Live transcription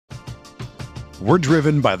We're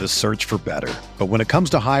driven by the search for better. But when it comes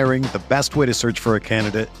to hiring, the best way to search for a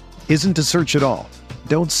candidate isn't to search at all.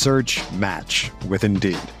 Don't search, match with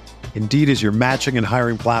Indeed. Indeed is your matching and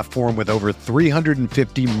hiring platform with over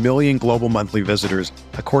 350 million global monthly visitors,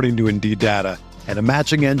 according to Indeed data, and a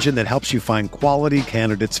matching engine that helps you find quality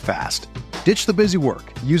candidates fast. Ditch the busy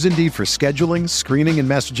work. Use Indeed for scheduling, screening, and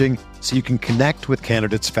messaging so you can connect with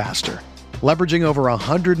candidates faster. Leveraging over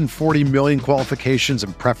 140 million qualifications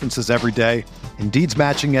and preferences every day, Indeed's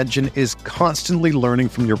matching engine is constantly learning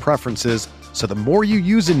from your preferences, so the more you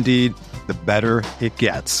use Indeed, the better it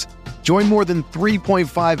gets. Join more than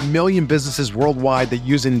 3.5 million businesses worldwide that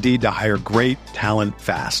use Indeed to hire great talent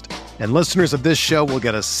fast. And listeners of this show will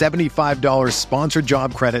get a $75 sponsored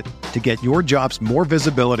job credit to get your jobs more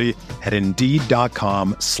visibility at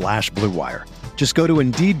Indeed.com/Blue Wire. Just go to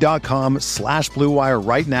Indeed.com/Blue Wire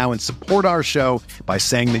right now and support our show by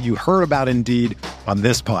saying that you heard about Indeed on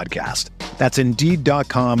this podcast. That's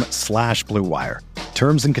Indeed.com/Blue Wire.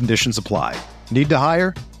 Terms and conditions apply. Need to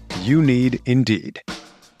hire? You need Indeed.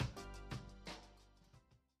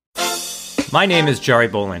 My name is Jari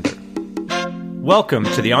Bolander. Welcome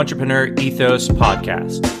to the Entrepreneur Ethos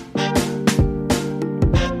Podcast.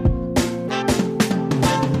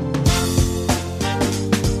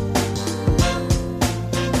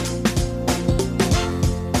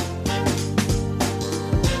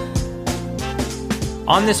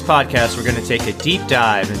 On this podcast, we're going to take a deep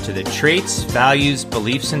dive into the traits, values,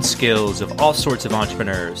 beliefs, and skills of all sorts of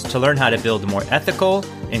entrepreneurs to learn how to build a more ethical,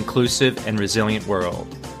 inclusive, and resilient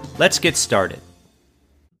world. Let's get started.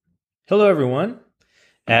 Hello, everyone.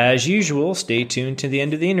 As usual, stay tuned to the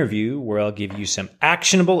end of the interview where I'll give you some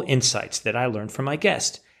actionable insights that I learned from my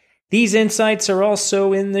guest. These insights are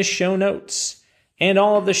also in the show notes, and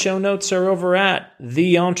all of the show notes are over at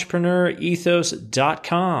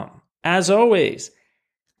theentrepreneurethos.com. As always,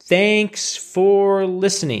 thanks for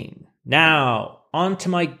listening. Now, on to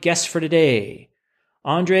my guest for today,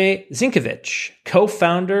 Andrei Zinkevich,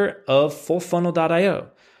 co-founder of FullFunnel.io.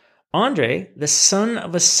 Andrei, the son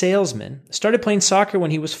of a salesman, started playing soccer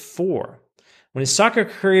when he was 4. When his soccer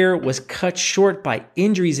career was cut short by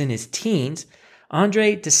injuries in his teens,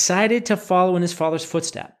 Andrei decided to follow in his father's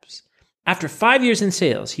footsteps. After 5 years in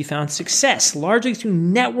sales, he found success largely through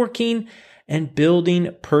networking and building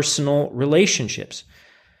personal relationships.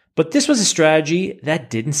 But this was a strategy that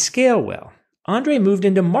didn't scale well. Andrei moved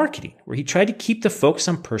into marketing, where he tried to keep the focus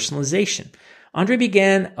on personalization. Andrei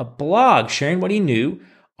began a blog sharing what he knew,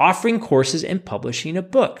 offering courses and publishing a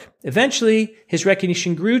book. Eventually, his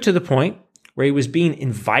recognition grew to the point where he was being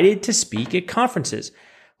invited to speak at conferences,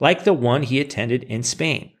 like the one he attended in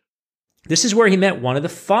Spain. This is where he met one of the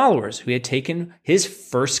followers who had taken his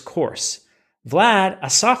first course. Vlad, a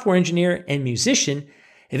software engineer and musician,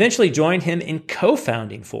 eventually joined him in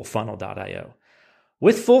co-founding FullFunnel.io.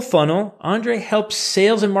 With FullFunnel, Andrei helps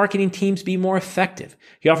sales and marketing teams be more effective.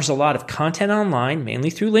 He offers a lot of content online, mainly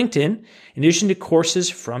through LinkedIn, in addition to courses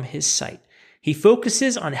from his site. He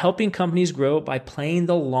focuses on helping companies grow by playing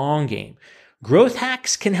the long game. Growth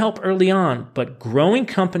hacks can help early on, but growing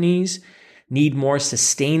companies need more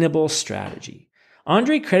sustainable strategy.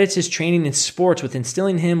 Andrei credits his training in sports with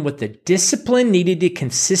instilling him with the discipline needed to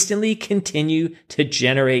consistently continue to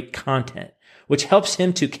generate content, which helps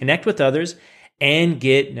him to connect with others and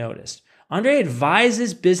get noticed. Andrei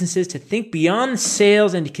advises businesses to think beyond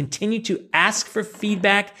sales and to continue to ask for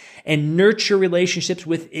feedback and nurture relationships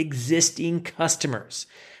with existing customers.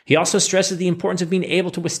 He also stresses the importance of being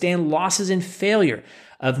able to withstand losses and failure,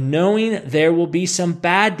 of knowing there will be some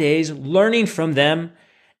bad days, learning from them,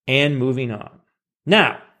 and moving on.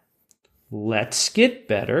 Now, let's get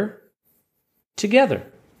better together.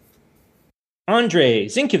 Andrei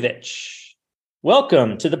Zinkevich,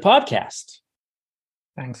 welcome to the podcast.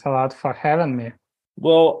 Thanks a lot for having me.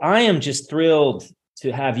 Well, I am just thrilled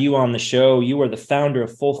to have you on the show. You are the founder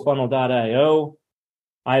of FullFunnel.io.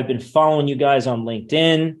 I've been following you guys on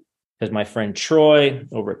LinkedIn because my friend Troy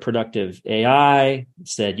over at Productive AI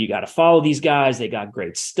said, you got to follow these guys. They got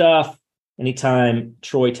great stuff. Anytime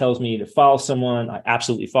Troy tells me to follow someone, I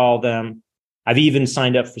absolutely follow them. I've even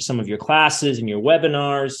signed up for some of your classes and your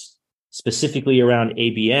webinars, specifically around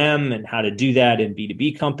ABM and how to do that in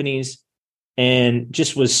B2B companies. And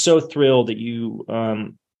just was so thrilled that you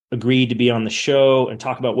agreed to be on the show and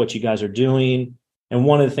talk about what you guys are doing. And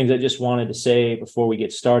one of the things I just wanted to say before we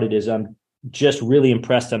get started is I'm just really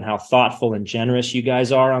impressed on how thoughtful and generous you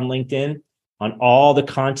guys are on LinkedIn on all the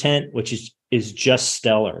content, which is just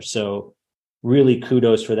stellar. So really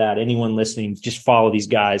kudos for that. Anyone listening, just follow these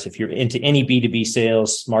guys. If you're into any B2B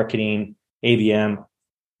sales, marketing, ABM,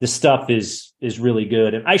 the stuff is really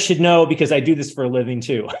good. And I should know because I do this for a living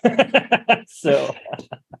too. So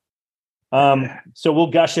we'll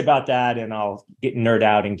gush about that, and I'll get nerd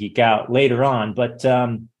out and geek out later on. But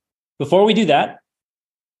before we do that,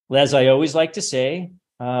 as I always like to say,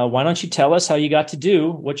 why don't you tell us how you got to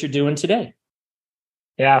do what you're doing today?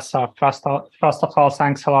 Yeah, so first of all,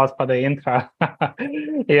 thanks a lot for the intro.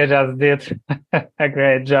 You just did a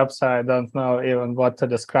great job, so I don't know even what to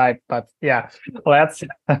describe. But yeah, let's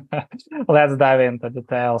dive into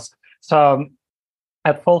details. So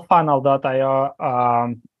at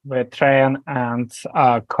fullfunnel.io, we train and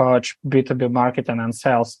coach B2B marketing and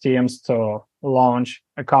sales teams to launch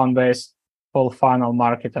account-based full funnel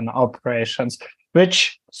marketing operations,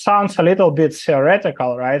 which sounds a little bit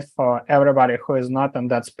theoretical, right, for everybody who is not in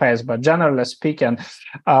that space. But generally speaking,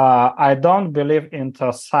 I don't believe into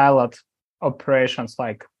siloed operations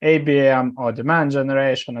like ABM or demand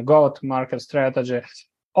generation or go-to-market strategy.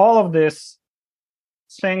 All of these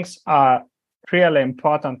things are really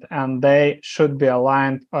important, and they should be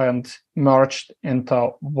aligned and merged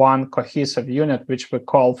into one cohesive unit, which we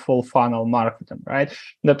call full funnel marketing, right?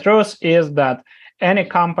 The truth is that any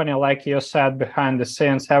company, like you said, behind the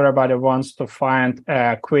scenes, everybody wants to find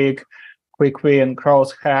a quick win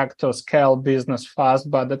growth hack to scale business fast.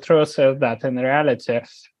 But the truth is that in reality,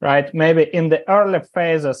 right, maybe in the early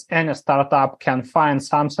phases, any startup can find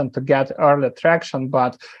something to get early traction.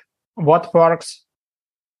 But what works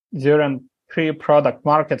during pre-product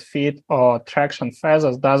market fit or traction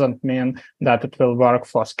phases doesn't mean that it will work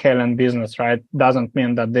for scaling business, right? Doesn't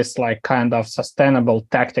mean that this like kind of sustainable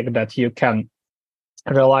tactic that you can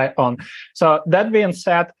rely on. So that being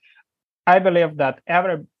said, I believe that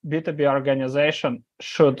every B2B organization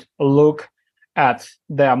should look at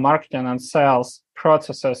their marketing and sales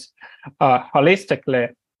processes holistically,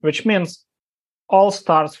 which means all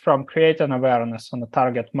starts from creating awareness on the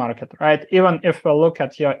target market, right? Even if we look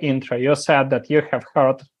at your intro, you said that you have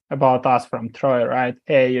heard about us from Troy, right?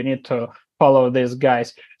 Hey, you need to follow these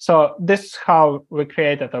guys. So this is how we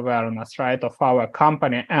created awareness, right, of our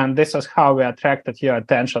company. And this is how we attracted your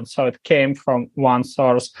attention. So it came from one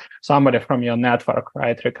source, somebody from your network,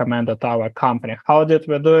 right, recommended our company. How did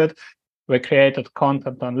we do it? We created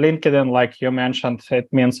content on LinkedIn, like you mentioned.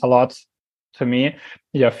 It means a lot to me,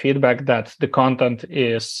 your feedback that the content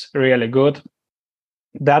is really good.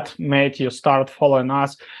 That made you start following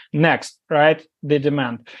us. Next, right, the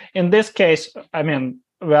demand. In this case, I mean,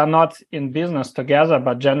 we are not in business together,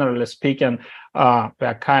 but generally speaking, we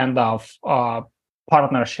are kind of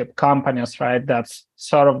partnership companies, right? That's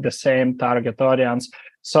sort of the same target audience.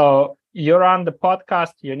 So you run the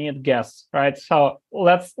podcast, you need guests, right? So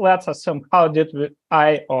let's assume, how did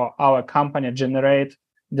I or our company generate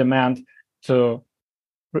demand to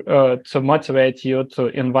motivate you to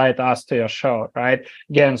invite us to your show, right?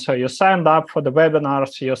 Again, so you signed up for the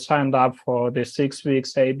webinars, you signed up for the 6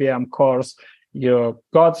 weeks ABM course, you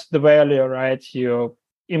got the value, right? You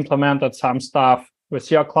implemented some stuff with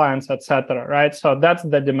your clients, etc., right? So that's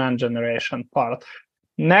the demand generation part.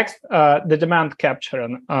 Next, the demand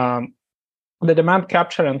capturing. The demand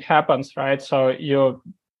capturing happens, right? So you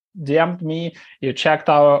DM'd me, you checked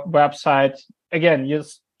our website. Again, you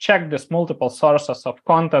check these multiple sources of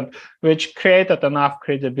content, which created enough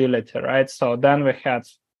credibility, right? So then we had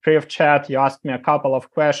brief chat, you asked me a couple of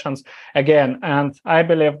questions again, and I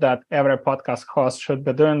believe that every podcast host should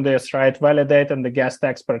be doing this, right? Validating the guest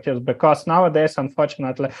expertise, because nowadays,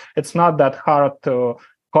 unfortunately, it's not that hard to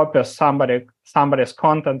copy somebody's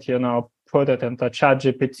content, put it into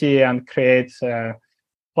ChatGPT and create a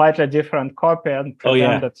slightly different copy and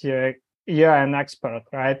pretend that you're an expert,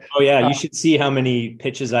 right? Oh, yeah. You should see how many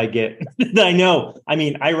pitches I get. I know. I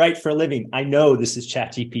mean, I write for a living. I know this is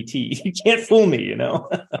ChatGPT. You can't fool me,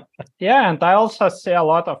 Yeah. And I also see a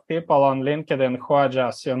lot of people on LinkedIn who are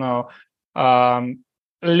just,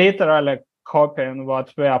 literally copying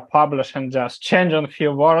what we are publishing, just changing a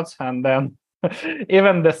few words, and then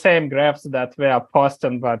even the same graphs that we are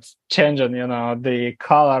posting, but changing, the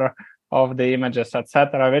color of the images,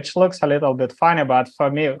 etc., which looks a little bit funny. But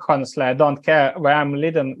for me, honestly, I don't care. Where I'm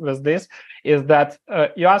leading with this is that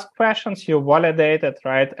you ask questions, you validate it,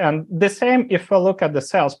 right? And the same if we look at the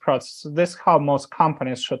sales process, this is how most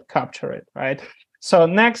companies should capture it, right? So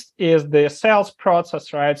next is the sales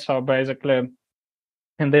process, right? So basically,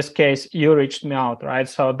 in this case, you reached me out, right?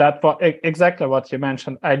 So that was exactly what you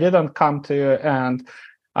mentioned. I didn't come to you and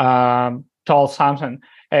told something.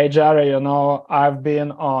 Hey, Jerry, I've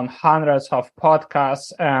been on hundreds of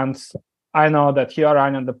podcasts and I know that you're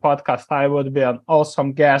running the podcast. I would be an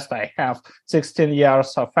awesome guest. I have 16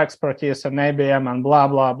 years of expertise in ABM and blah,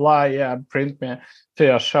 blah, blah. Yeah, bring me to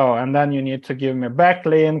your show. And then you need to give me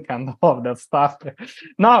backlink and all of that stuff.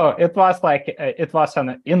 No, it was like, it was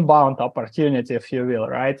an inbound opportunity, if you will,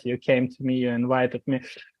 right? You came to me, you invited me.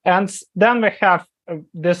 And then we have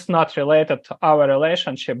this not related to our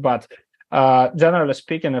relationship, but generally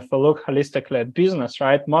speaking, if we look holistically at business,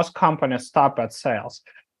 right, most companies stop at sales.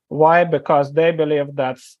 Why? Because they believe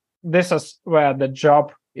that this is where the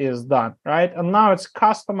job is done, right? And now it's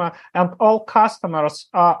customer, and all customers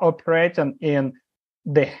are operating in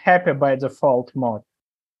the happy by default mode.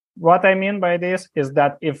 What I mean by this is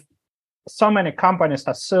that if so many companies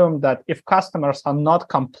assume that if customers are not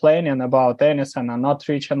complaining about anything, are not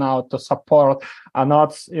reaching out to support, are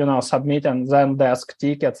not, submitting Zendesk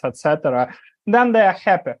tickets, etc., then they are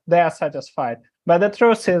happy, they are satisfied. But the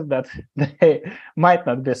truth is that they might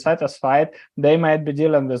not be satisfied. They might be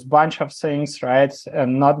dealing with a bunch of things, right,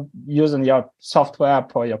 and not using your software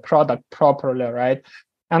or your product properly, right?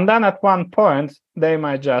 And then at one point, they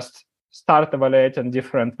might just start evaluating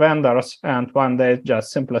different vendors, and one day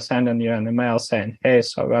just simply sending you an email saying, hey,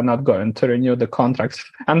 so we're not going to renew the contract.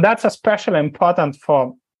 And that's especially important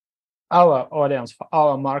for our audience, for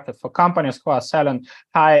our market, for companies who are selling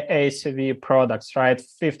high ACV products, right?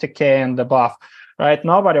 50K and above, right?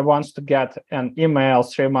 Nobody wants to get an email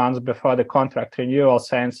 3 months before the contract renewal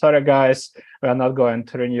saying, sorry, guys, we're not going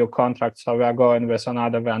to renew contract, so we're going with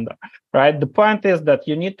another vendor, right? The point is that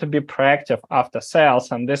you need to be proactive after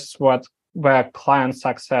sales, and this is where client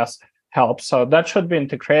success helps. So that should be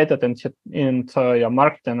integrated into your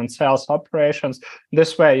marketing and sales operations.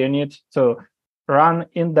 This way, you need to run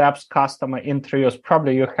in-depth customer interviews.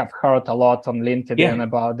 Probably you have heard a lot on LinkedIn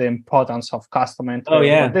about the importance of customer interviews. Oh,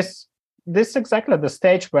 yeah. But this is exactly the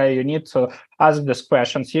stage where you need to ask these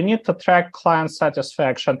questions. You need to track client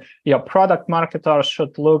satisfaction. Your product marketers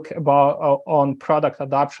should look on product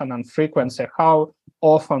adoption and frequency, how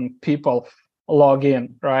often people log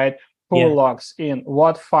in, right? Who logs in,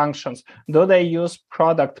 what functions, do they use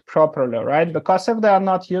product properly, right? Because if they are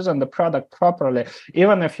not using the product properly,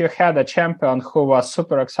 even if you had a champion who was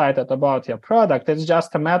super excited about your product, it's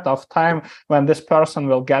just a matter of time when this person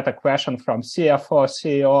will get a question from CFO,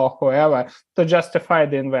 CEO, whoever, to justify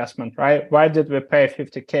the investment, right? Why did we pay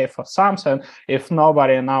 50K for something if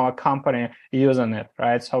nobody in our company using it,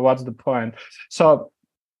 right? So what's the point? So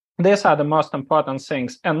these are the most important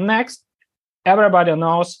things. And next, everybody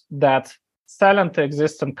knows that selling to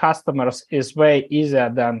existing customers is way easier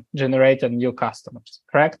than generating new customers,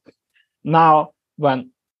 correct? Now,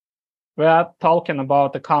 when we are talking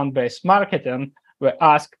about account-based marketing, we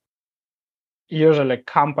ask usually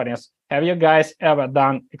companies, have you guys ever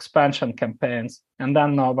done expansion campaigns? And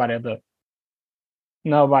then nobody does.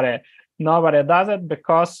 Nobody does it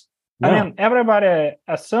because everybody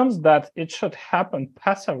assumes that it should happen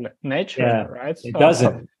passively, naturally, right? It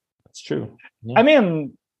doesn't. That's true. Yeah.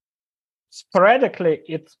 Sporadically,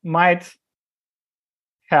 it might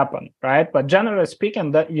happen, right? But generally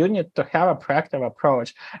speaking, that you need to have a proactive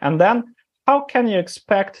approach. And then how can you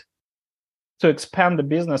expect to expand the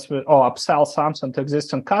business or upsell something to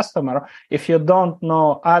existing customer if you don't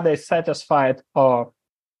know, are they satisfied or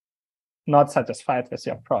not satisfied with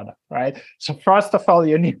your product, right? So first of all,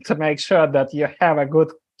 you need to make sure that you have a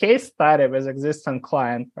good case study with existing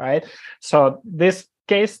client, right? So this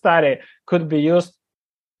case study could be used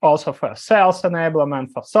also for sales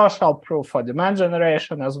enablement, for social proof, for demand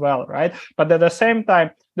generation as well, right? But at the same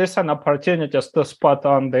time, this is an opportunity to spot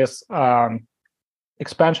on this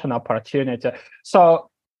expansion opportunity. So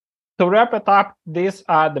to wrap it up, these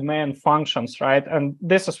are the main functions, right? And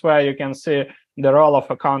this is where you can see the role of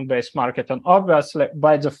account-based marketing. Obviously,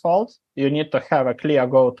 by default, you need to have a clear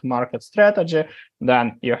go-to-market strategy.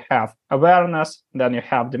 Then you have awareness, then you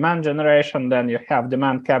have demand generation, then you have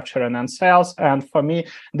demand capturing and sales. And for me,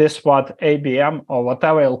 this is what ABM, or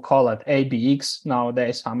whatever you'll call it, ABX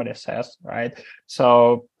nowadays, somebody says, right?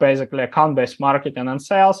 So basically account-based marketing and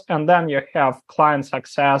sales, and then you have client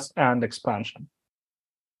success and expansion.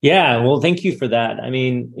 Yeah, well, thank you for that. I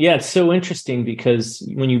mean, yeah, it's so interesting because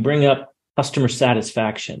when you bring up customer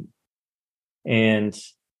satisfaction, and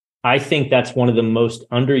I think that's one of the most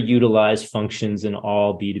underutilized functions in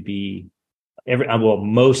all B2B,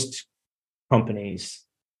 most companies,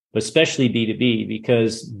 but especially B2B,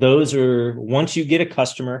 because those are, once you get a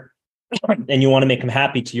customer and you want to make them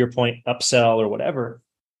happy, to your point, upsell or whatever,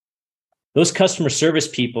 those customer service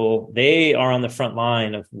people, they are on the front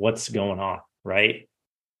line of what's going on, right?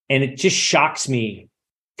 And it just shocks me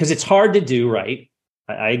because it's hard to do, right?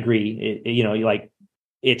 I agree.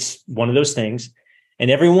 It's one of those things.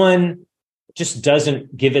 And everyone just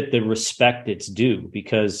doesn't give it the respect it's due,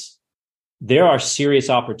 because there are serious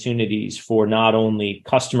opportunities for not only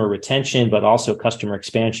customer retention, but also customer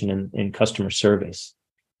expansion and customer service.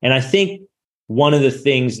 And I think one of the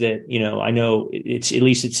things that, I know it's, at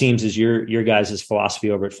least it seems, is your guys' philosophy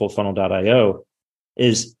over at fullfunnel.io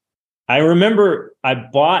is, I remember I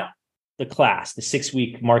bought the class, the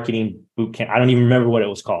 6-week marketing boot camp. I don't even remember what it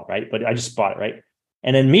was called, right? But I just bought it, right?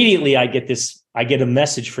 And immediately I get a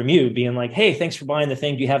message from you being like, hey, thanks for buying the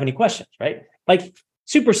thing. Do you have any questions? Right? Like,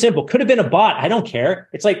 super simple. Could have been a bot. I don't care.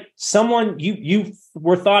 It's like someone, you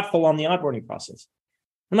were thoughtful on the onboarding process.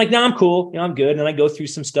 I'm like, no, I'm cool. I'm good. And I go through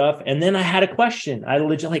some stuff. And then I had a question.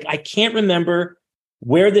 I can't remember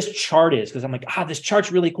where this chart is, because I'm like, this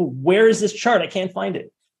chart's really cool. Where is this chart? I can't find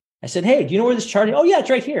it. I said, hey, do you know where this chart is? Oh yeah, it's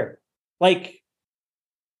right here. Like,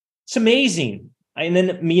 it's amazing. And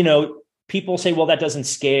then, people say, well, that doesn't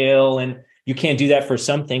scale and you can't do that for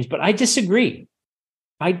some things, but I disagree.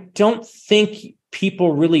 I don't think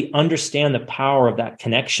people really understand the power of that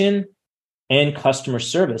connection and customer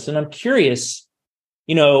service. And I'm curious,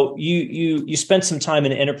 you spent some time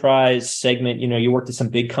in the enterprise segment, you worked at some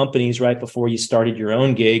big companies right before you started your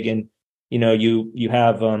own gig. And, you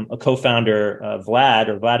have a co-founder,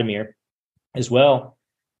 Vladimir as well.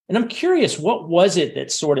 And I'm curious, what was it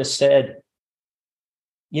that sort of said,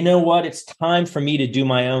 you know what, it's time for me to do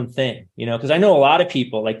my own thing, because I know a lot of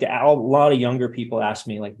people, like a lot of younger people ask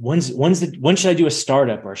me, like, when should I do a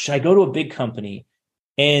startup, or should I go to a big company?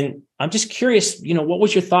 And I'm just curious, what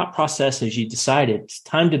was your thought process as you decided it's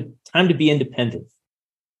time to be independent?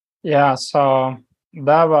 Yeah, so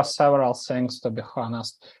there were several things, to be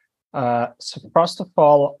honest. So first of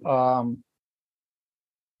all,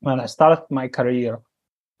 when I started my career,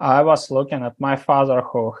 I was looking at my father,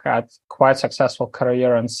 who had quite successful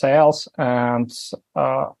career in sales. And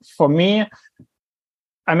for me,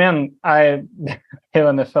 I mean,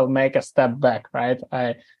 even if I'll make a step back, right?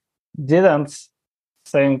 I didn't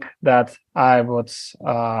think that I would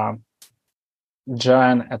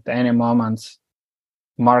join at any moment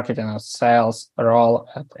marketing or sales role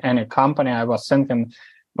at any company. I was thinking,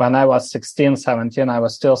 when I was 16, 17, I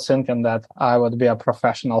was still thinking that I would be a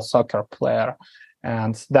professional soccer player.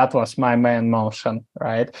 And that was my main motion,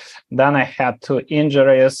 right? Then I had 2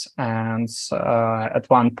 injuries, and at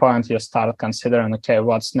one point you start considering, okay,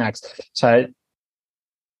 what's next? So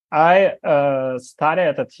I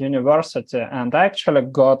studied at university, and I actually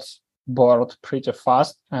got bored pretty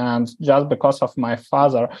fast. And just because of my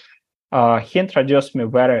father, he introduced me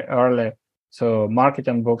very early to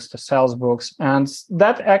marketing books, to sales books. And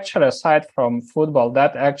that actually, aside from football,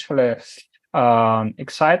 that actually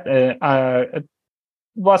it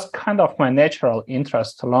was kind of my natural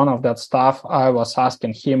interest to learn of that stuff. I was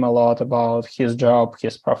asking him a lot about his job,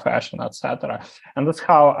 his profession, etc. And that's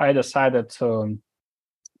how I decided to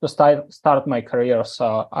start my career.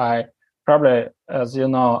 So I probably, as you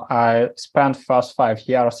know, I spent first 5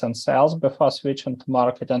 years in sales before switching to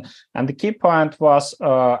marketing. And the key point was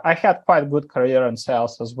I had quite good career in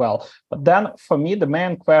sales as well. But then for me, the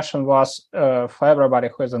main question was for everybody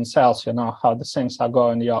who is in sales, how the things are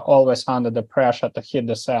going. You're always under the pressure to hit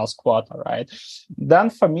the sales quota, right?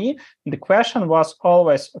 Then for me, the question was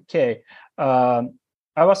always, okay, I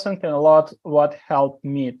was thinking a lot what helped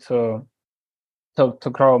me to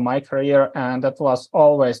grow my career, and that was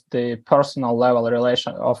always the personal level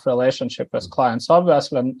relationship with clients.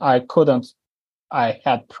 Obviously, I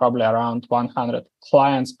had probably around 100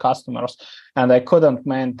 clients, customers, and I couldn't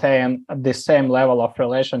maintain the same level of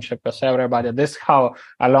relationship with everybody. This is how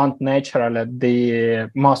I learned naturally the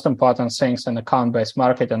most important things in account-based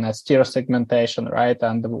marketing is tier segmentation, right?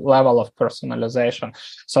 And the level of personalization.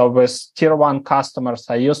 So with tier 1 customers,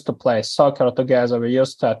 I used to play soccer together. We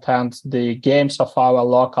used to attend the games of our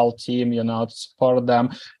local team, to support them.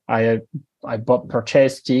 I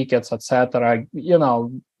purchased tickets, etc.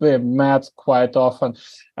 We met quite often,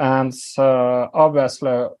 and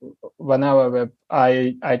obviously, whenever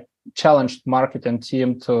I challenged marketing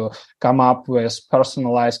team to come up with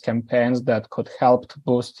personalized campaigns that could help to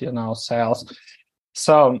boost, sales.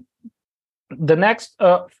 So the next,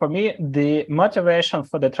 for me, the motivation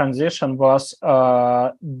for the transition was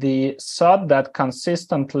the thought that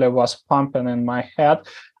consistently was pumping in my head: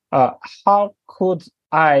 how could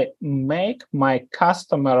I make my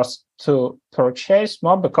customers to purchase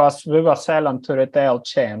more, because we were selling to retail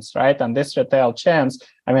chains, right? And this retail chains,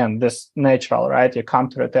 this natural, right? You come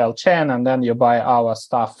to retail chain and then you buy our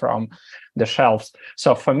stuff from the shelves.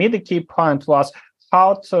 So for me, the key point was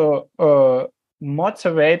how to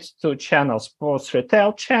motivate two channels, both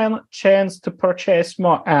retail chains to purchase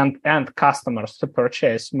more and customers to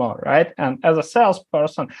purchase more, right? And as a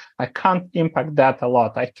salesperson, I can't impact that a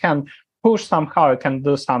lot. I can push somehow, I can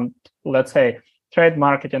do some, let's say, trade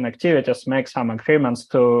marketing activities, make some agreements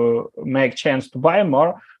to make chains to buy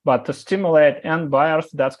more, but to stimulate end buyers,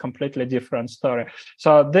 that's completely different story.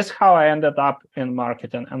 So this is how I ended up in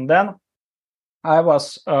marketing. And then I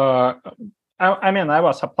was, I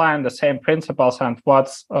was applying the same principles, and what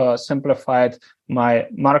simplified my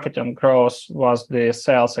marketing growth was the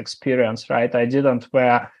sales experience, right? I didn't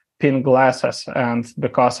wear pin glasses, and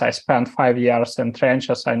because I spent 5 years in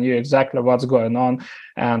trenches, I knew exactly what's going on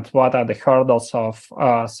and what are the hurdles of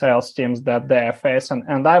sales teams that they are facing.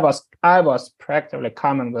 And I was practically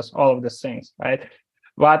coming with all of these things, right?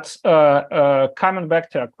 But coming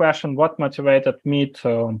back to your question, what motivated me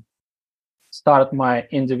to start my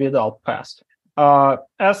individual path?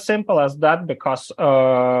 As simple as that, because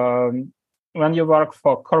when you work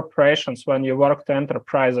for corporations, when you work to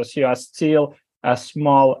enterprises, you are still a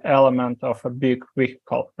small element of a big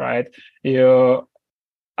vehicle, right?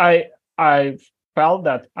 I felt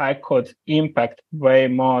that I could impact way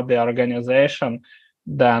more the organization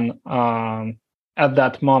than at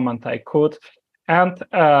that moment I could. And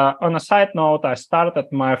on a side note, I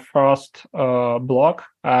started my first blog.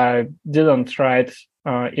 I didn't write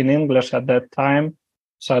in English at that time,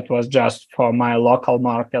 so it was just for my local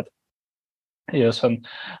market, using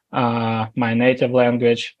my native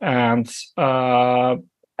language. And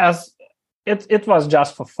as it was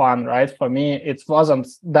just for fun, right? For me, it wasn't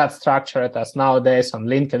that structured as nowadays on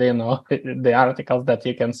LinkedIn or the articles that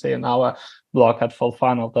you can see in our blog at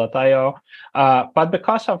fullfunnel.io. But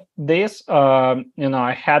because of this,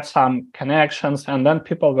 I had some connections, and then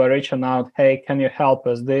people were reaching out, hey, can you help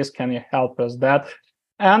us this? Can you help us that?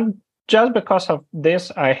 And just because of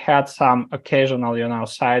this, I had some occasional,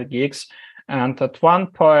 side gigs. And at one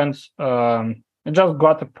point, I just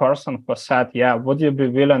got a person who said, yeah, would you be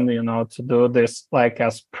willing, to do this like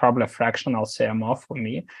as probably fractional CMO for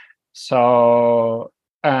me? So,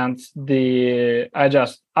 and I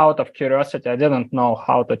just, out of curiosity, I didn't know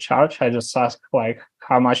how to charge. I just asked like,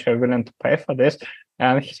 how much are you willing to pay for this?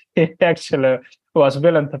 And he actually was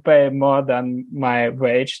willing to pay more than my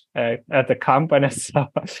wage at the company. So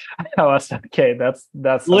I was okay. That's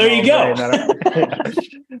well, there you go.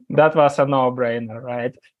 That was a no-brainer,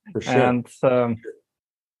 right? For sure. And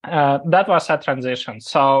that was a transition.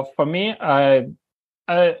 So for me, I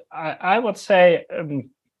would say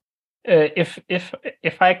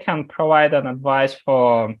if I can provide an advice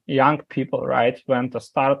for young people, right, when to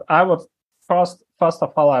start, I would first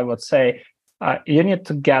of all I would say you need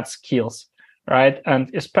to get skills, right?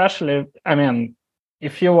 And especially,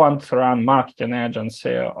 if you want to run marketing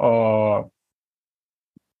agency or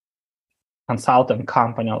consulting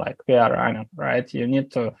company like we are running, right? You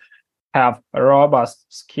need to have robust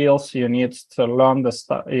skills. You need to learn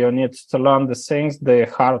you need to learn the things the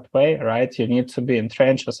hard way, right? You need to be in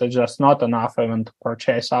trenches. It's just not enough even to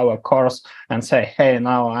purchase our course and say, hey,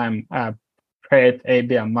 now I'm a great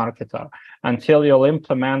ABM marketer. Until you'll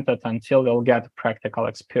implement it, until you'll get practical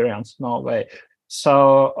experience, no way.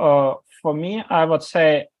 So for me, I would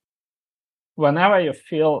say whenever you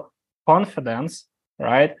feel confidence,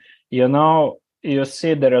 right, you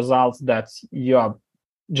see the results that you are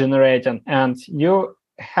generating, and you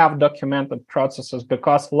have documented processes,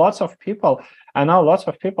 because I know lots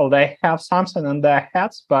of people, they have something in their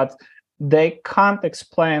heads, but they can't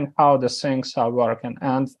explain how the things are working.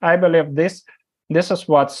 And I believe this is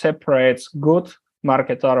what separates good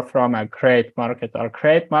marketer from a great marketer.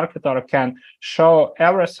 Great marketer can show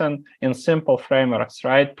everything in simple frameworks,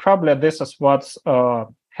 right? Probably this is what's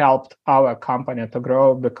helped our company to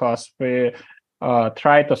grow, because we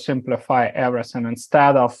try to simplify everything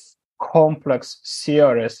instead of complex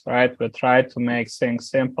theories, right? We try to make things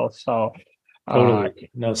simple. So totally.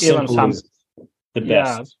 No, even is the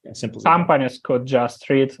best. Yeah, companies could just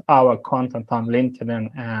read our content on LinkedIn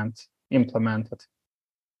and implement it.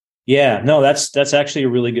 Yeah, no, that's actually a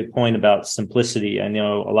really good point about simplicity. I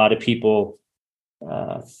know a lot of people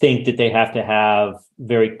think that they have to have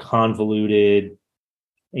very convoluted,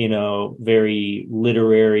 very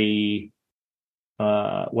literary,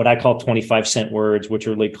 what I call 25-cent words, which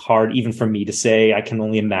are like hard even for me to say. I can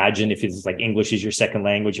only imagine if it's like English is your second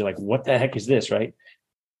language, you're like, what the heck is this, right?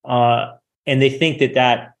 And they think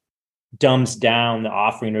that dumbs down the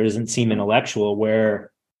offering or doesn't seem intellectual,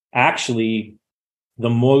 where actually the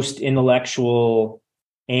most intellectual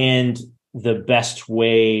and the best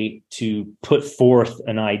way to put forth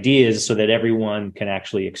an idea is so that everyone can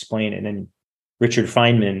actually explain it. And Richard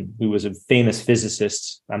Feynman, who was a famous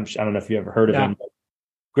physicist. I don't know if you ever heard of him.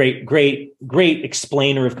 Great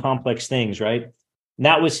explainer of complex things, right? And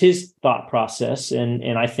that was his thought process.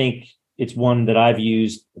 And I think it's one that I've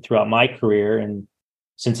used throughout my career. And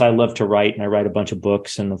since I love to write and I write a bunch of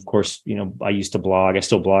books, and of course, I used to blog, I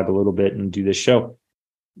still blog a little bit and do this show.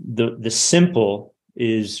 The simple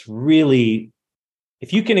is really,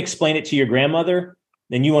 if you can explain it to your grandmother,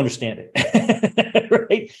 then you understand it,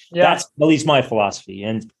 right? Yeah. That's at least my philosophy.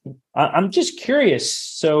 And I'm just curious.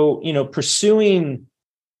 So, pursuing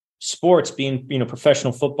sports, being,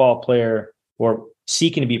 professional football player or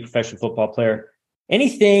seeking to be a professional football player,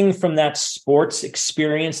 anything from that sports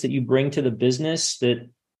experience that you bring to the business that,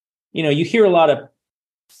 you hear a lot of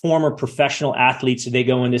former professional athletes, they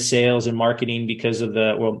go into sales and marketing because of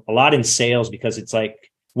a lot in sales because it's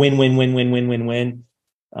like win, win, win, win, win, win, win.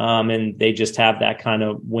 And they just have that kind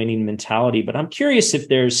of winning mentality. But I'm curious if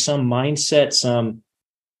there's some mindset, some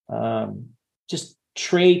just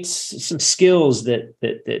traits, some skills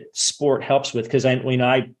that sport helps with. Because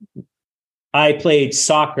I played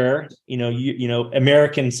soccer,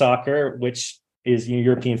 American soccer, which is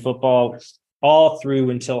European football, all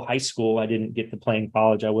through until high school. I didn't get to play in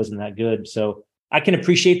college. I wasn't that good. So I can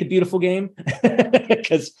appreciate the beautiful game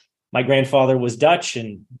because my grandfather was Dutch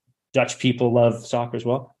and Dutch people love soccer as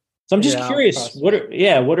well. So I'm just curious, what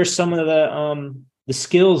are some of the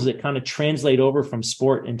skills that kind of translate over from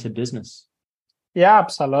sport into business? Yeah,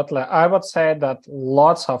 absolutely. I would say that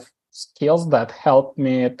lots of skills that helped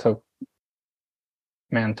me to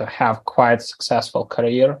have quite successful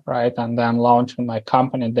career, right? And then launching my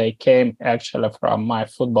company, they came actually from my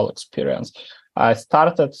football experience. I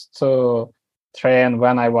started to train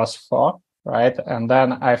when I was 4, right? And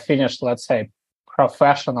then I finished, let's say,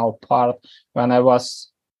 professional part when I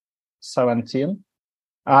was 17.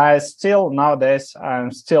 Nowadays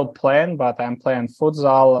I'm still playing, but I'm playing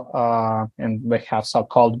futsal, and we have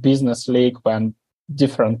so-called business league when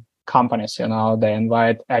different companies, they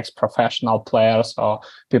invite ex-professional players or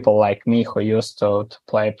people like me who used to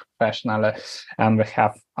play professionally, and we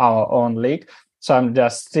have our own league. So I'm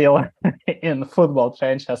just still in football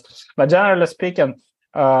trenches. But generally speaking,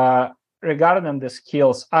 regarding the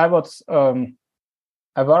skills, I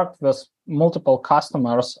worked with multiple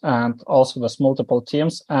customers and also with multiple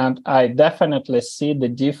teams, and I definitely see the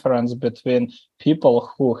difference between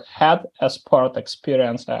people who had a sport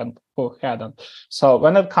experience and who hadn't. So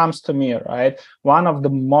when it comes to me, right, one of the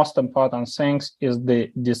most important things is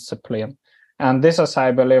the discipline. And this is,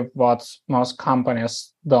 I believe, what most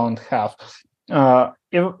companies don't have.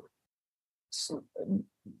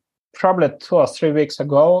 Probably 2 or 3 weeks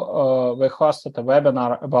ago, we hosted a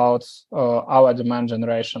webinar about our demand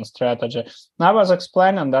generation strategy. And I was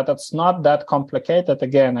explaining that it's not that complicated.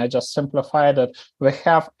 Again, I just simplified it. We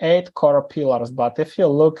have 8 core pillars, but if you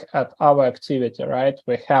look at our activity, right,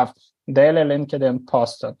 we have daily LinkedIn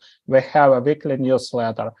posting, we have a weekly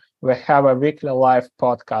newsletter, we have a weekly live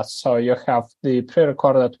podcast. So you have the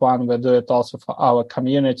pre-recorded one. We do it also for our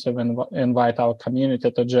community. We invite our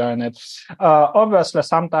community to join it. Obviously,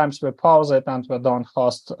 sometimes we pause it and we don't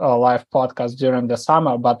host a live podcast during the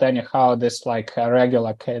summer, but anyhow, this like a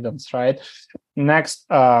regular cadence, right? Next,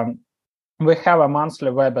 we have a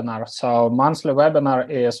monthly webinar. So monthly webinar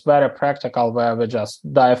is very practical, where we just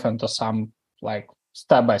dive into some like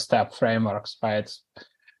step-by-step frameworks, right?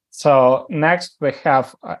 So next we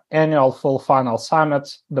have annual full funnel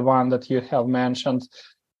summit, the one that you have mentioned.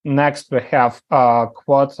 Next we have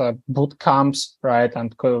quarter boot camps, right?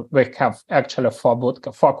 And we have actually 4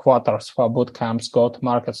 quarters for boot camps: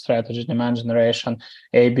 go-to-market strategy, demand generation,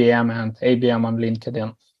 ABM, and ABM on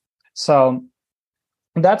LinkedIn. So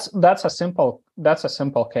that's a simple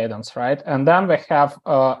cadence, right? And then we have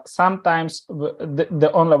sometimes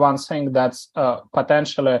the only one thing that's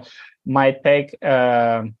potentially might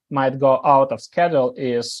go out of schedule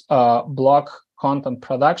is blog content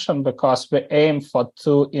production, because we aim for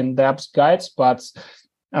 2 in-depth guides, but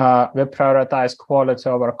we prioritize quality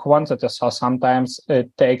over quantity. So sometimes it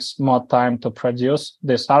takes more time to produce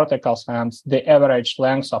these articles, and the average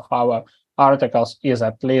length of our articles is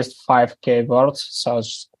at least 5K words. So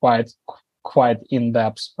it's quite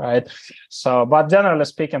in-depth, right? So, but generally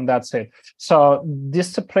speaking, that's it. So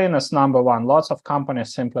discipline is number 1. Lots of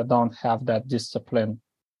companies simply don't have that discipline.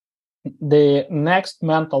 The next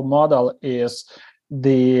mental model is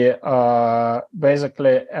the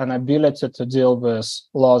basically an ability to deal with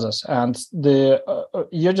losses, and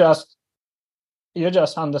you just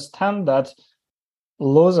understand that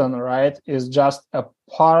losing, right, is just a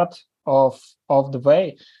part of the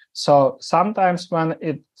way. So sometimes when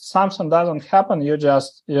something doesn't happen, you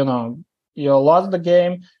just you lost the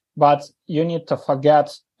game, but you need to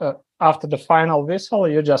forget after the final whistle,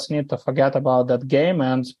 you just need to forget about that game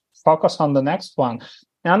and focus on the next one.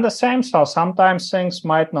 And the same, so sometimes things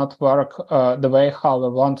might not work the way how we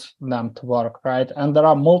want them to work, right? And there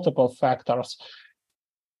are multiple factors,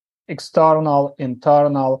 external,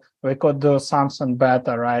 internal. We could do something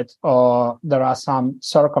better, right? Or there are some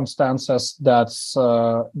circumstances that's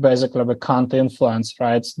basically we can't influence,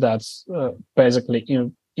 right? That's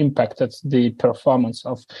basically impacted the performance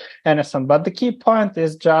of anything. But the key point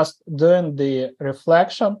is just doing the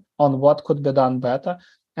reflection on what could be done better.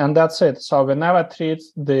 And that's it. So we never treat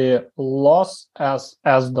the loss as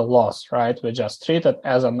the loss, right? We just treat it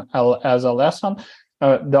as a lesson.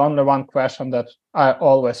 The only one question that I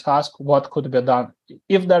always ask, what could be done?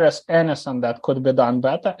 If there is anything that could be done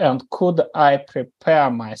better, and could I prepare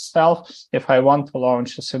myself if I want to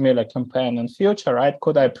launch a similar campaign in future, right?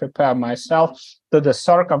 Could I prepare myself to the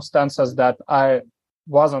circumstances that I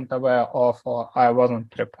wasn't aware of or I wasn't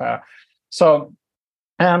prepared? So,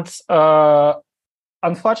 and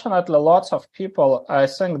unfortunately, lots of people, I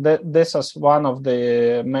think that this is one of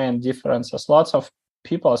the main differences. Lots of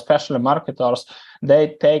people, especially marketers,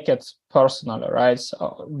 they take it personally, right?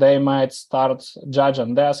 So they might start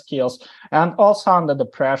judging their skills and also under the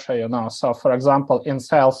pressure, you know. So for example, in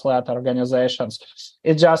sales-led organizations,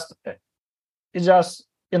 it's just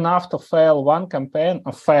enough to fail one campaign.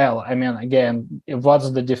 Fail, I mean, again, what's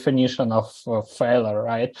the definition of failure,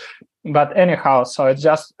 right? But anyhow, so it's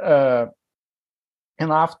just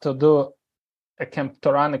enough to do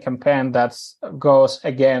to run a campaign that goes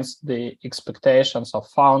against the expectations of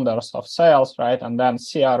founders of sales, right? And then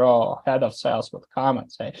CRO or head of sales would come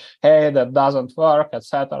and say, hey, that doesn't work,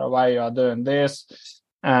 etc. Why you are doing this?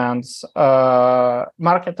 And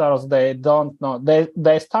marketers, they don't know.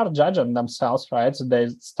 They start judging themselves, right? They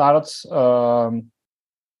start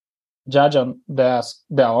judging their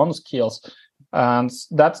own skills. And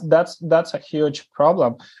that's a huge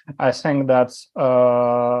problem. I think that's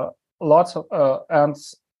lots of and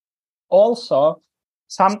also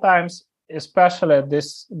sometimes, especially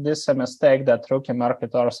this is a mistake that rookie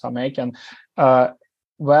marketers are making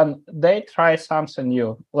when they try something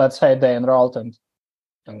new. Let's say they enrolled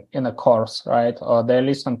in a course, right? Or they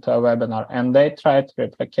listen to a webinar and they try to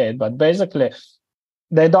replicate, but basically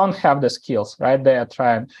they don't have the skills, right? They are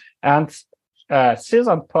trying. And the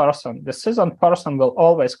seasoned person will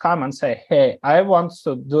always come and say, hey, I want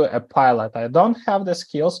to do a pilot. I don't have the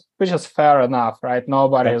skills, which is fair enough, right?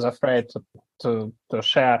 Nobody is afraid to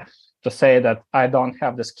share, to say that I don't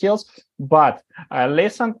have the skills, but I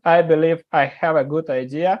listened. I believe I have a good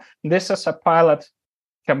idea. This is a pilot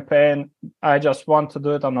campaign. I just want to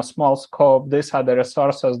do it on a small scope. These are the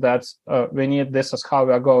resources that we need. This is how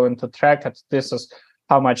we are going to track it. This is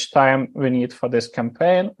how much time we need for this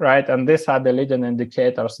campaign, right? And these are the leading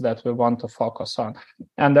indicators that we want to focus on.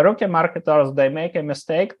 And the rookie marketers, they make a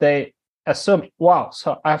mistake. They assume, wow,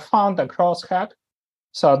 so I found a growth hack.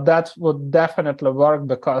 So that would definitely work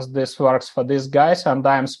because this works for these guys and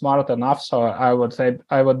I'm smart enough. So I would say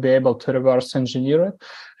I would be able to reverse engineer it.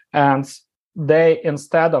 And they,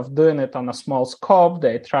 instead of doing it on a small scope,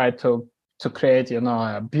 they try to create,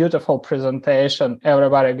 a beautiful presentation.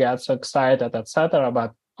 Everybody gets excited, etc.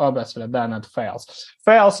 But obviously, then it fails.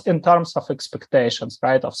 Fails in terms of expectations,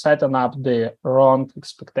 right? Of setting up the wrong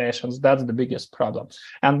expectations. That's the biggest problem.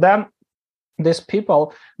 And then these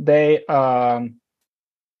people, they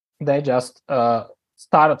just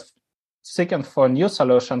started seeking for new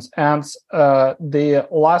solutions. And the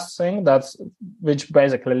last thing which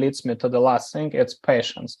basically leads me to the last thing, it's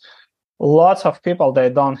patience. Lots of people,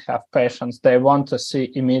 they don't have patience. They want to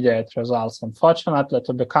see immediate results. Unfortunately,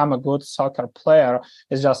 to become a good soccer player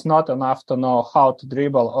is just not enough to know how to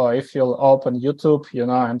dribble. Or if you'll open YouTube,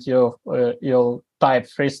 and you'll type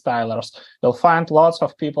freestylers, you'll find lots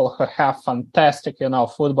of people who have fantastic,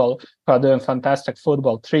 football, who are doing fantastic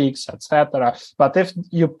football tricks, etc. But if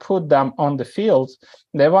you put them on the field,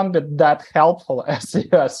 they won't be that helpful as you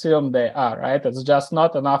assume they are, right? It's just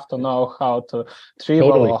not enough to know how to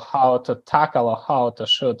dribble or how to tackle or how to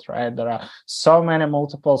shoot, right? There are so many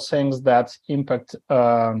multiple things that impact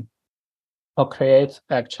or create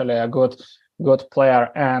actually a good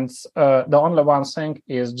player. And the only one thing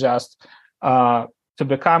is just to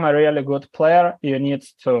become a really good player, you need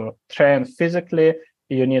to train physically,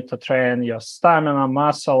 you need to train your stamina,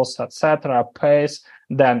 muscles, etc., pace.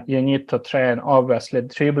 Then you need to train, obviously,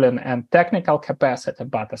 dribbling and technical capacity.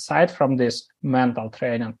 But aside from this, mental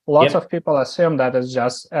training. Lots of people assume that it's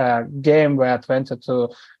just a game where 22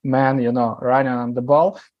 men, running on the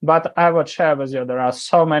ball. But I would share with you, there are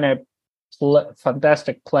so many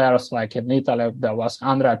fantastic players. Like in Italy, there was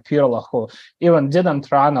Andrei, who even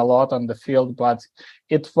didn't run a lot on the field, but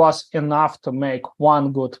it was enough to make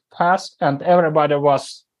one good pass, and everybody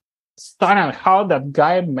was stunned how that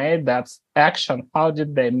guy made that action. How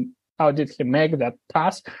did he make that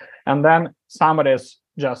pass? And then somebody's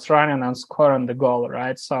just running and scoring the goal,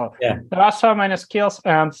 right? So there are so many skills,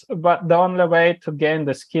 but the only way to gain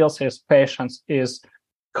the skills is patience, is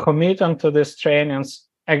committing to these trainings.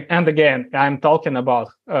 And again, I'm talking about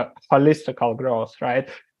holistical growth, right?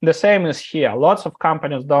 The same is here. Lots of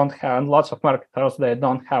companies don't have, and lots of marketers, they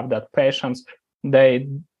don't have that patience. They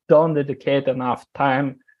don't dedicate enough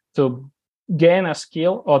time to gain a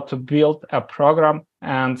skill or to build a program.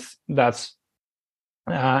 And that's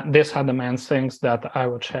these are the main things that I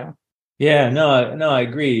would share. Yeah, no, I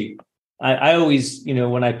agree. I always,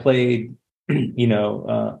 when I played,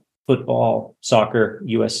 football, soccer,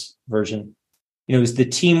 US version, it was the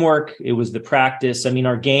teamwork. It was the practice. I mean,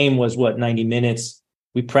 our game was 90 minutes.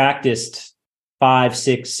 We practiced 5,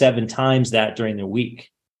 6, 7 times that during the week.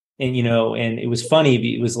 And, and it was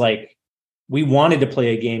funny. It was like, we wanted to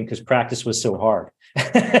play a game because practice was so hard,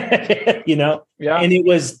 Yeah. And it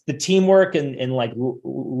was the teamwork and like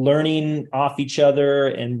learning off each other.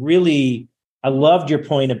 And really, I loved your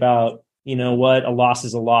point about, a loss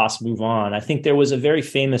is a loss, move on. I think there was a very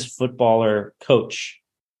famous footballer coach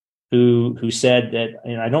who said that,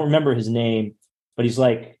 and I don't remember his name, but he's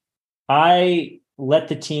like, I let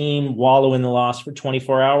the team wallow in the loss for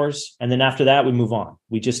 24 hours. And then after that, we move on.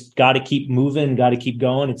 We just got to keep moving, got to keep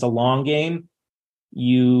going. It's a long game.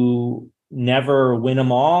 You never win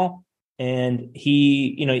them all. And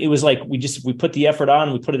he, it was like, we put the effort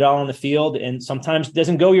on, we put it all on the field, and sometimes it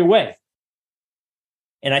doesn't go your way.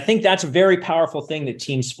 And I think that's a very powerful thing that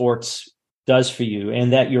team sports does for you,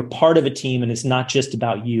 and that you're part of a team and it's not just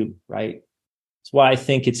about you, right? That's why I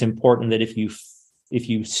think it's important that if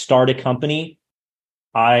you start a company,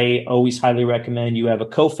 I always highly recommend you have a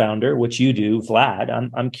co-founder, which you do, Vlad.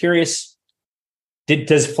 I'm curious,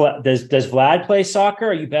 does Vlad play soccer?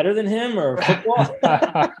 Are you better than him, or football?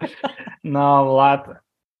 No, Vlad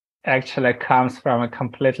actually comes from a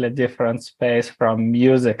completely different space, from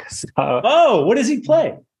music. So, what does he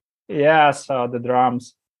play? Yeah, so the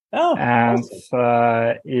drums. And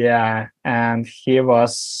awesome. And he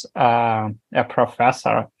was a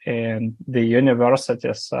professor in the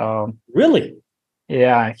university. So really,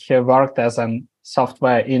 yeah, he worked as a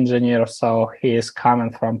software engineer. So he is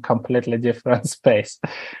coming from completely different space.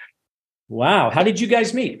 Wow, how did you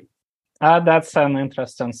guys meet? That's an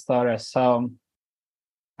interesting story. So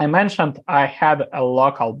I mentioned I had a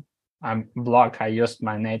local blog. I used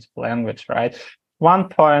my native language, right? One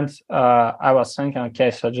point, I was thinking,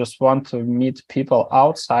 okay, so I just want to meet people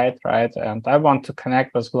outside, right? And I want to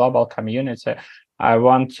connect with global community. I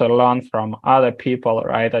want to learn from other people,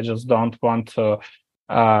 right? I just don't want to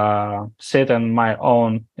sit in my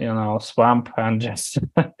own, swamp and just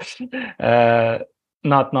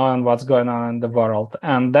not knowing what's going on in the world.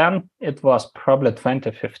 And then it was probably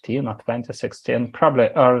 2015 or 2016, probably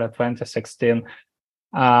early 2016.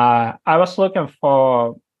 I was looking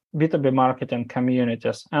for B2B marketing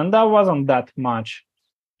communities, and there wasn't that much.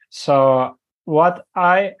 So what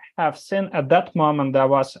I have seen at that moment, there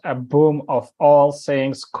was a boom of all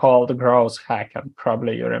things called growth hacking.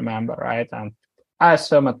 Probably you remember, right? And I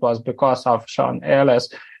assume it was because of Sean Ellis,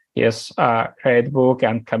 his great book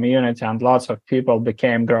and community, and lots of people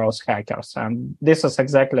became growth hackers. And this is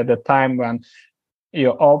exactly the time when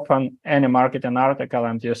you open any marketing article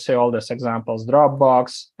and you see all these examples: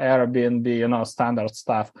 Dropbox, Airbnb, standard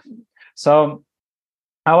stuff. So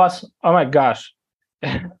I was, oh my gosh,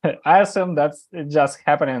 I assume that's just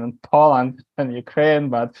happening in Poland and Ukraine,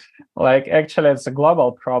 but actually it's a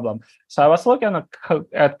global problem. So I was looking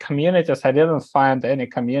at communities. I didn't find any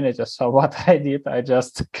communities. So what I did, I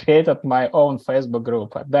just created my own Facebook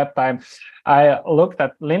group. At that time, I looked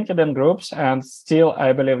at LinkedIn groups, and still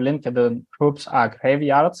I believe LinkedIn groups are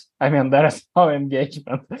graveyards. I mean, there is no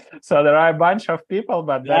engagement. So there are a bunch of people,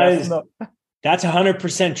 but that's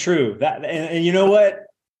 100% true. And you know what?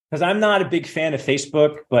 Because I'm not a big fan of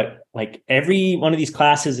Facebook, but every one of these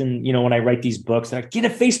classes, and when I write these books, they're like, get a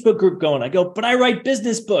Facebook group going. I go, but I write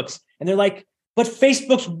business books. And they're like, but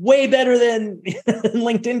Facebook's way better than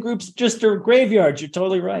LinkedIn groups, just are graveyards. You're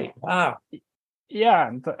totally right. Wow. Yeah.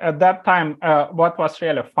 And at that time, what was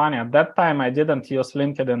really funny, at that time, I didn't use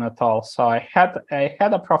LinkedIn at all. So I had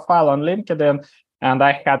a profile on LinkedIn, and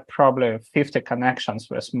I had probably 50 connections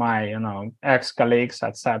with my, ex-colleagues,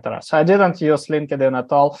 etc. So I didn't use LinkedIn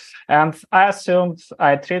at all. And I assumed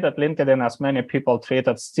I treated LinkedIn as many people treat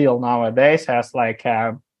it still nowadays, as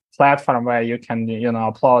platform where you can,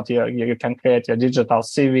 upload you can create your digital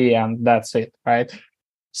CV, and that's it, right?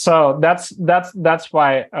 So that's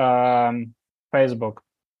why Facebook.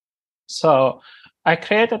 So I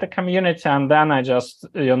created a community, and then I just,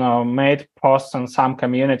 made posts, and some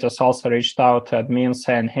communities also reached out to admins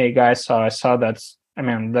saying, hey guys, so I saw that,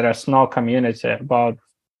 there is no community about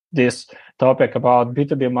this topic about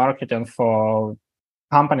B2B marketing for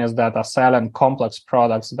companies that are selling complex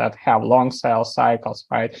products that have long sales cycles,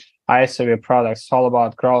 right? ICV products, all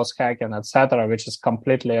about growth hacking, etc., which is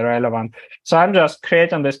completely irrelevant. So I'm just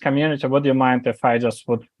creating this community. Would you mind if I just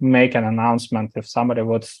would make an announcement? If somebody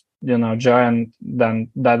would, join,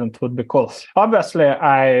 then it would be cool. Obviously,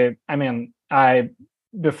 I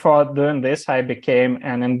before doing this, I became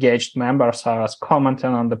an engaged member. So I was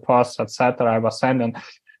commenting on the posts, etc. I was sending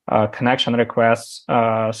connection requests.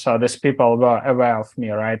 So these people were aware of me,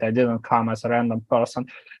 right? I didn't come as a random person.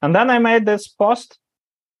 And then I made this post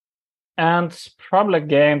and probably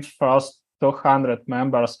gained first 200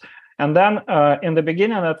 members. And then in the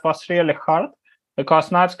beginning, it was really hard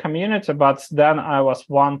because now it's community, but then I was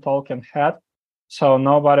one talking head. So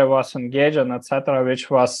nobody was engaging, etc., which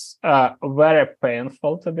was very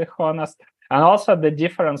painful, to be honest. And also the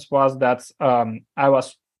difference was that I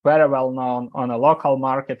was very well known on a local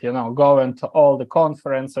market, going to all the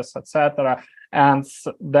conferences, etc. And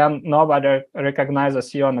then nobody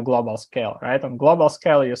recognizes you on a global scale, right? On global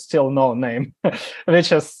scale, you still no name,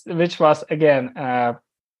 which was again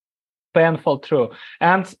painful true.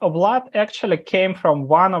 And Vlad actually came from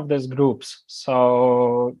one of these groups.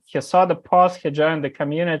 So he saw the post, he joined the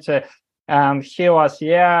community, and he was,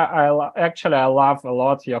 I love a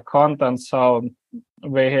lot your content. So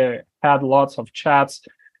we had lots of chats.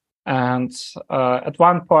 And at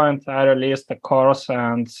one point, I released a course,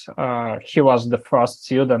 and he was the first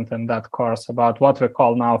student in that course about what we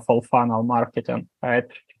call now full funnel marketing, right?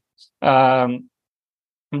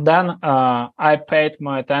 Then I paid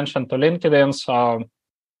more attention to LinkedIn, so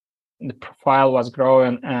the profile was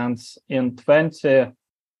growing. And in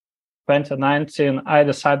 2019, I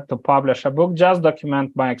decided to publish a book, just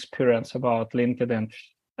document my experience about LinkedIn.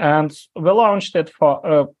 And we launched it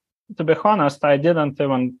for, to be honest, I didn't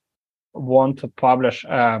even want to publish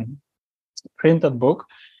a printed book.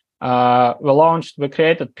 We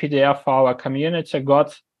created PDF for our community,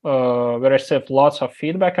 we received lots of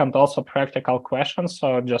feedback and also practical questions,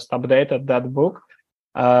 so just updated that book.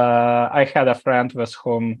 I had a friend with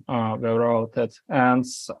whom we wrote it, and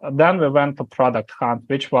then we went to Product Hunt,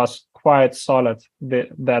 which was quite solid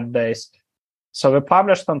that days. So we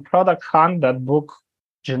published on Product Hunt. That book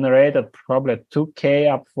generated probably 2K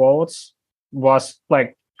upvotes, was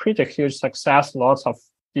like pretty huge success, lots of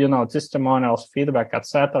testimonials, feedback,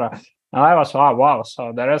 etc. And I was, wow,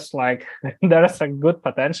 so there is a good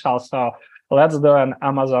potential. So let's do an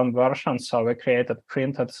Amazon version. So we created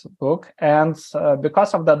printed book. And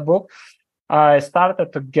because of that book, I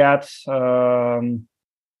started to get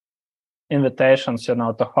invitations,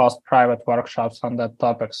 to host private workshops on that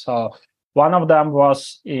topic. So one of them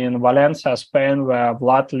was in Valencia, Spain, where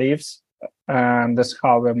Vlad lives. And this is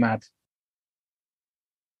how we met.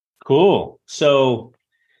 Cool. So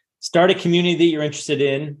start a community that you're interested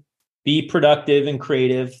in. Be productive and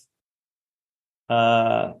creative,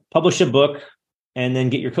 publish a book, and then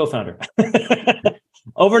get your co-founder.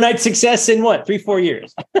 Overnight success in what, 3-4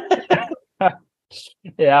 years?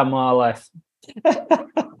 Yeah, more or less.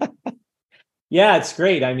 Yeah, it's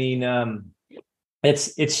great. I mean,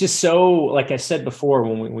 it's just so, like I said before,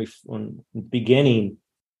 when beginning,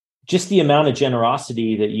 just the amount of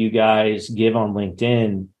generosity that you guys give on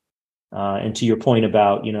LinkedIn. And to your point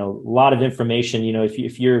about, a lot of information,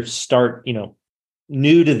 if you're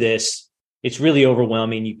new to this, it's really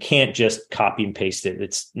overwhelming. You can't just copy and paste it.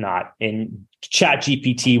 It's not. And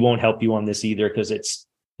ChatGPT won't help you on this either, because it's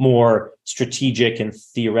more strategic and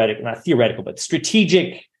not theoretical, but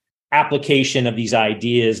strategic application of these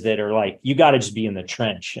ideas that are like, you got to just be in the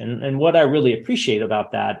trench. And what I really appreciate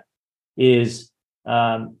about that is,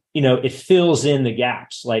 it fills in the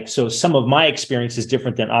gaps. Like, so some of my experience is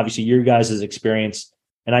different than obviously your guys' experience.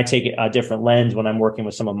 And I take a different lens when I'm working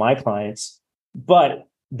with some of my clients, but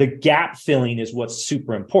the gap filling is what's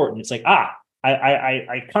super important. It's like, I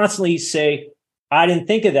constantly say, I didn't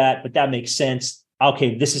think of that, but that makes sense.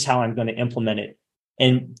 Okay, this is how I'm going to implement it.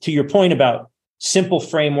 And to your point about simple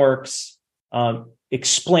frameworks,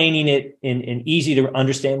 explaining it in easy to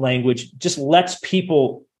understand language, just lets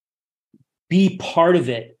people be part of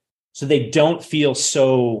it, so they don't feel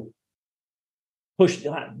so pushed.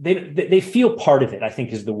 They feel part of it, I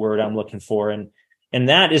think is the word I'm looking for. And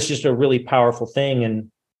that is just a really powerful thing.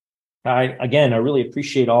 And I really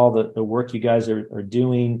appreciate all the work you guys are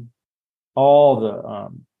doing, all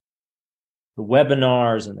the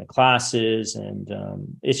webinars and the classes. And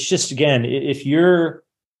it's just, again, if you're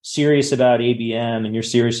serious about ABM and you're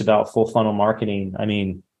serious about full funnel marketing, I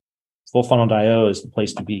mean, fullfunnel.io is the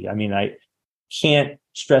place to be. I mean, I can't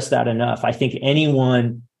stress that enough. I think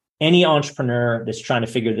any entrepreneur that's trying to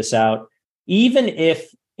figure this out, even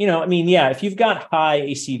if, if you've got high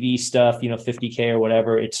ACV stuff, 50K or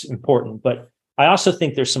whatever, it's important. But I also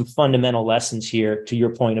think there's some fundamental lessons here, to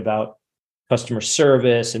your point about customer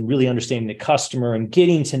service and really understanding the customer and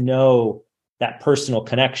getting to know that personal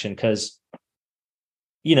connection. Because,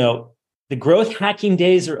 the growth hacking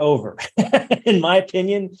days are over, in my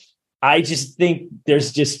opinion. I just think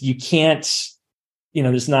you can't,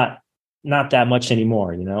 there's not that much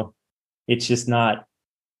anymore, it's just not,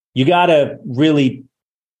 you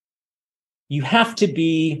have to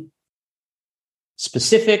be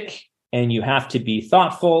specific and you have to be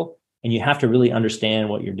thoughtful and you have to really understand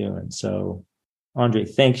what you're doing. So Andrei,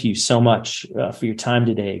 thank you so much for your time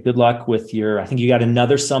today. Good luck with I think you got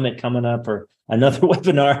another summit coming up or another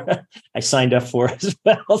webinar I signed up for as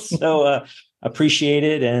well. So appreciate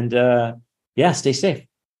it. And stay safe.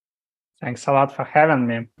 Thanks a lot for having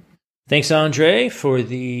me. Thanks, Andrei, for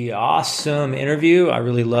the awesome interview. I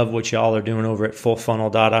really love what y'all are doing over at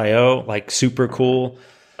fullfunnel.io. Like, super cool.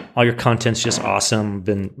 All your content's just awesome.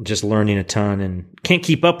 Been just learning a ton and can't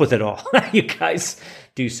keep up with it all. You guys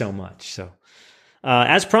do so much. So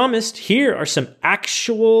as promised, here are some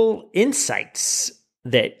actual insights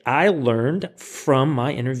that I learned from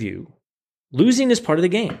my interview. Losing is part of the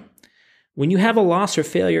game. When you have a loss or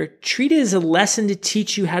failure, treat it as a lesson to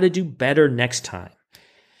teach you how to do better next time.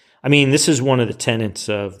 I mean, this is one of the tenets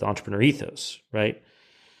of the entrepreneur ethos, right?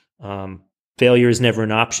 Failure is never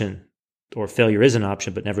an option, or failure is an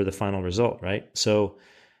option, but never the final result, right? So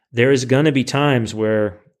there is going to be times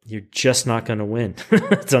where you're just not going to win.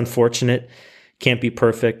 It's unfortunate. Can't be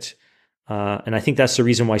perfect. And I think that's the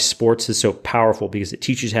reason why sports is so powerful, because it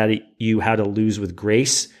teaches you how to lose with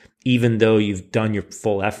grace, even though you've done your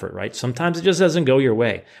full effort, right? Sometimes it just doesn't go your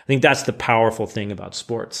way. I think that's the powerful thing about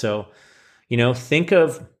sports. So, think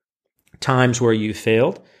of times where you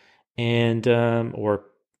failed and or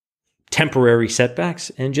temporary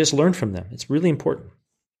setbacks and just learn from them. It's really important.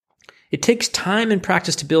 It takes time and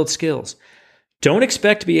practice to build skills. Don't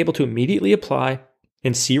expect to be able to immediately apply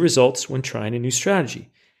and see results when trying a new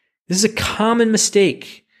strategy. This is a common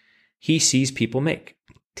mistake he sees people make.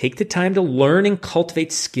 Take the time to learn and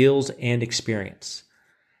cultivate skills and experience.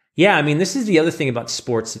 Yeah, I mean, this is the other thing about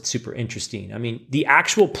sports that's super interesting. I mean, the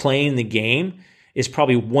actual playing the game is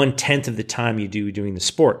probably 1/10 of the time you do doing the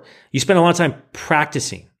sport. You spend a lot of time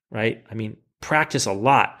practicing, right? I mean, practice a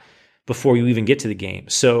lot before you even get to the game.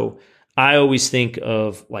 So I always think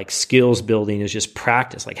of like skills building as just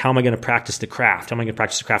practice. Like, how am I going to practice the craft? How am I going to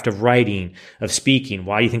practice the craft of writing, of speaking?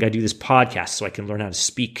 Why do you think I do this podcast? So I can learn how to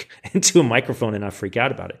speak into a microphone and not freak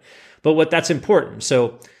out about it. But that's important.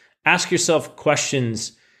 So ask yourself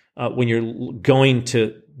questions when you're going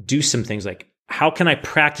to do some things like, how can I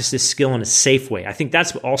practice this skill in a safe way? I think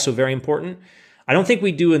that's also very important. I don't think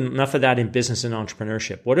we do enough of that in business and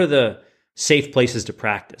entrepreneurship. What are the safe places to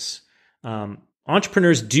practice?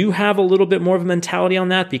 Entrepreneurs do have a little bit more of a mentality on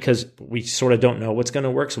that because we sort of don't know what's going to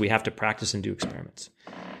work, so we have to practice and do experiments.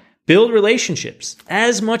 Build relationships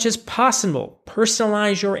as much as possible.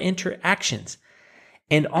 Personalize your interactions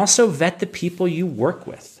and also vet the people you work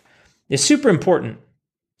with. It's super important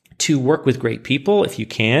to work with great people if you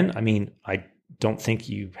can. I mean, I don't think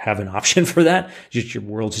you have an option for that. Just your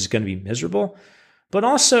world's just going to be miserable. But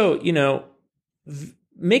also,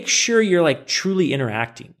 make sure you're like truly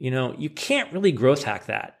interacting. You can't really growth hack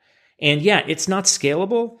that. And yeah, it's not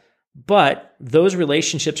scalable, but those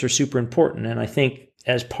relationships are super important. And I think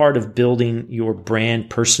as part of building your brand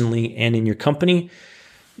personally and in your company,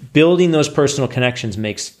 building those personal connections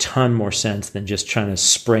makes a ton more sense than just trying to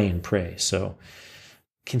spray and pray. So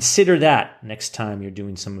consider that next time you're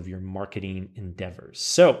doing some of your marketing endeavors.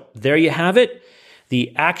 So there you have it.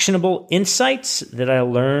 The actionable insights that I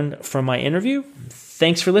learned from my interview.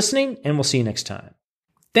 Thanks for listening, and we'll see you next time.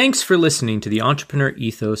 Thanks for listening to the Entrepreneur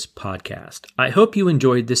Ethos podcast. I hope you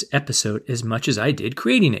enjoyed this episode as much as I did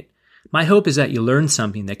creating it. My hope is that you learned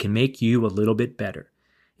something that can make you a little bit better.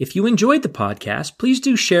 If you enjoyed the podcast, please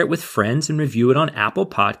do share it with friends and review it on Apple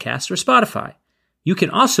Podcasts or Spotify. You can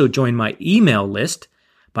also join my email list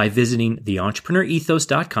by visiting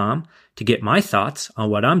theentrepreneurethos.com to get my thoughts on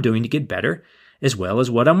what I'm doing to get better, as well as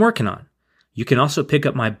what I'm working on. You can also pick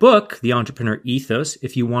up my book, The Entrepreneur Ethos,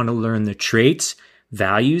 if you want to learn the traits,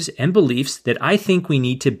 values, and beliefs that I think we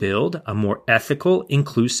need to build a more ethical,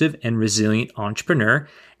 inclusive, and resilient entrepreneur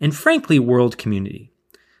and, frankly, world community.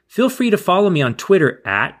 Feel free to follow me on Twitter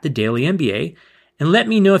at @TheDailyMBA and let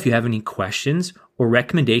me know if you have any questions or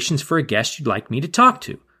recommendations for a guest you'd like me to talk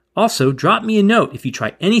to. Also, drop me a note if you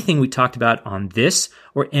try anything we talked about on this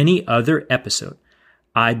or any other episode.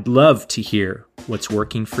 I'd love to hear what's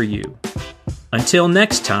working for you. Until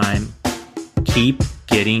next time, keep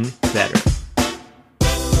getting better.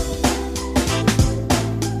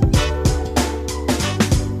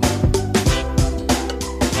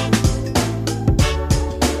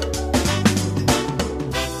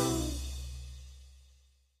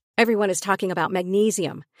 Everyone is talking about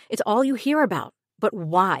magnesium. It's all you hear about. But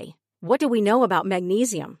why? What do we know about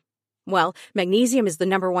magnesium? Well, magnesium is the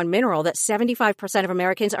number one mineral that 75% of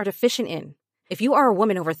Americans are deficient in. If you are a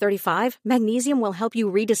woman over 35, magnesium will help you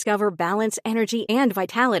rediscover balance, energy, and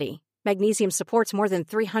vitality. Magnesium supports more than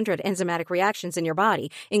 300 enzymatic reactions in your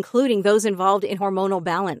body, including those involved in hormonal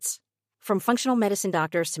balance. From functional medicine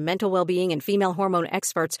doctors to mental well-being and female hormone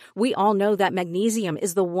experts, we all know that magnesium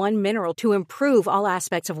is the one mineral to improve all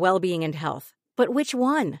aspects of well-being and health. But which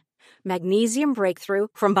one? Magnesium Breakthrough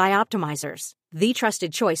from Bioptimizers, the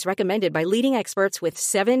trusted choice recommended by leading experts with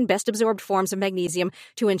 7 best-absorbed forms of magnesium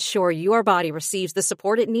to ensure your body receives the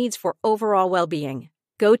support it needs for overall well-being.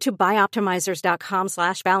 Go to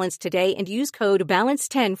bioptimizers.com/balance today and use code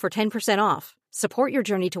BALANCE10 for 10% off. Support your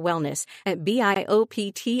journey to wellness at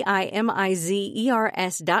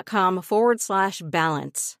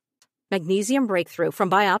bioptimizers.com/balance. Magnesium Breakthrough from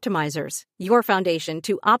Bioptimizers, your foundation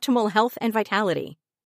to optimal health and vitality.